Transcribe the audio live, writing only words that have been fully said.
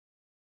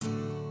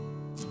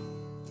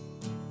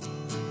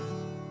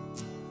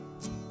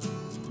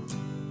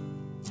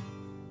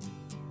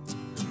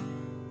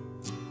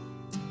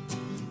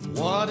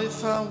What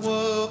if I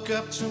woke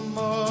up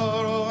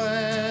tomorrow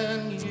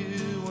and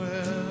you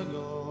were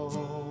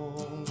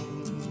gone?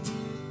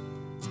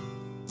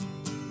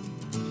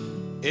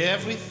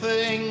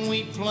 Everything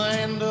we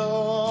planned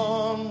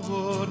on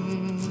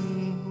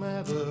wouldn't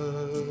matter,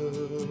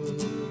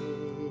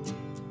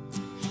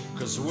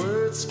 'cause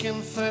words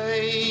can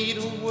fade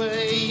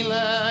away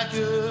like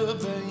a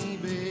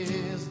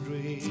baby's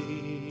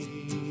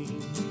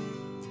dream.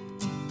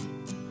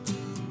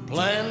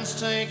 Plans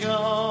take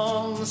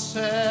on the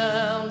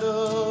sound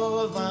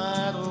of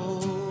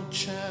idle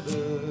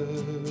chatter.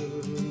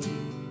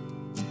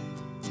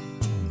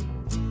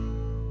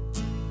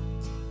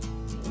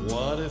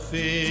 What if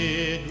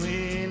it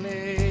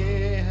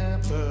really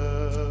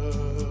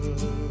happened?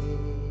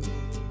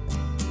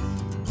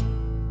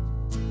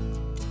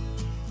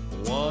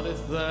 What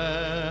if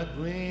that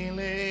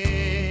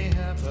really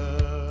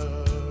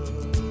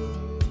happened?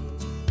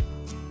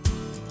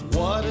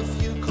 What if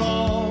you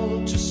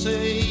called to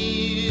say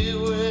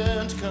you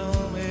weren't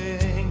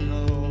coming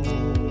home?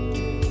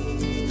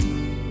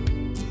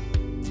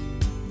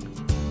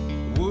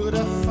 Would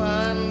I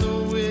find the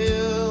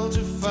will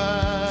to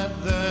fight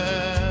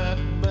that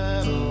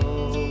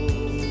battle?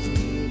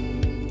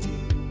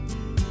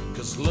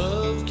 'Cause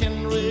love can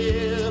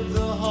rip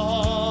the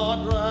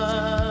heart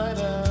right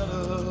out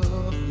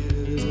of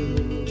you,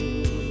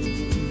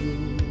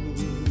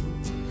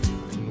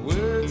 and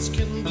words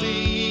can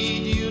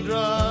bleed you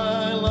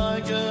dry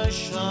like a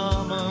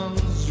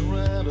shaman's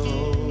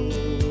rattle.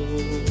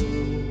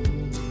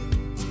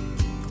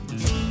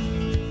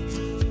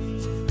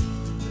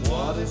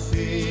 What if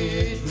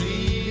it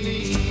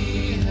really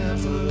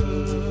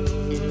happened?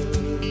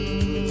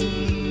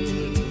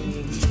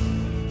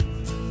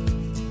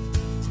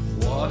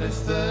 What if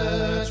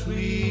that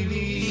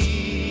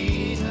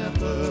really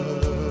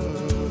happened?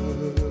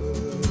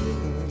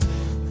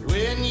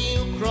 When you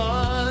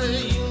cry,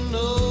 you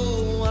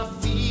know I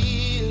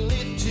feel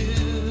it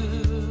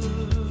too.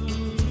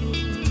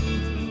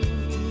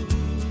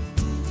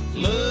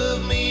 Love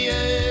me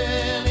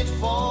and it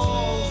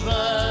falls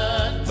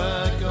right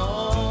back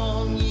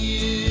on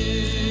you.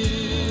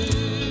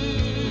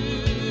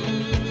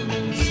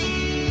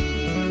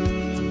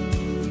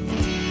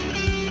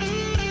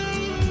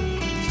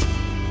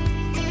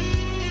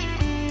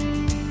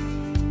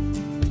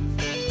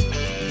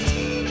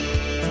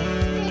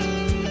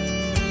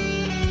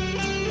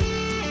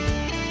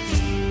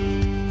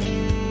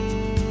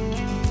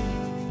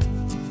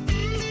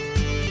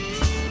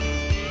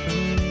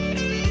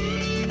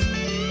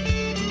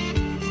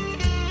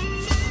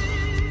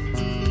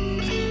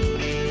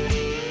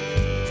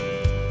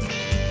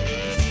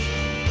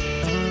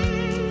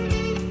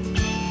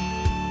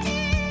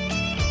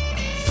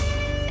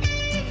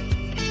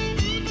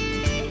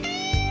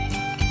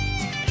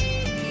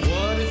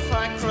 What if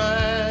I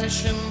crash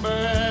and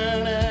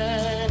burn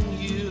and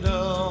you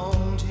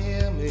don't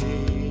hear me?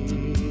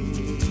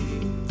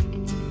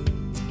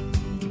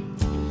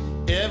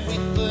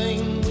 Everything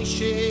we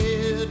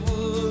shared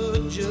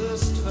would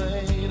just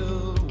fade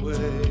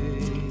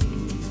away.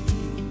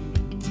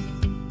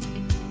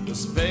 The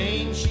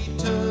Spain she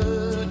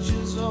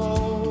touches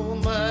all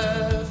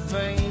my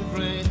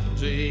favorite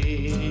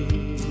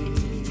dreams,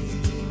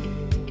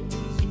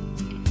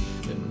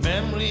 and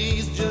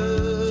memories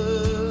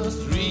just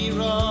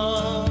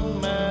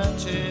rerun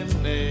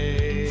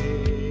matinees.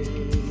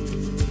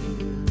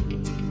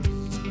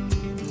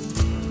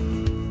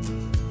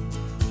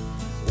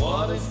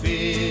 What if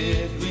it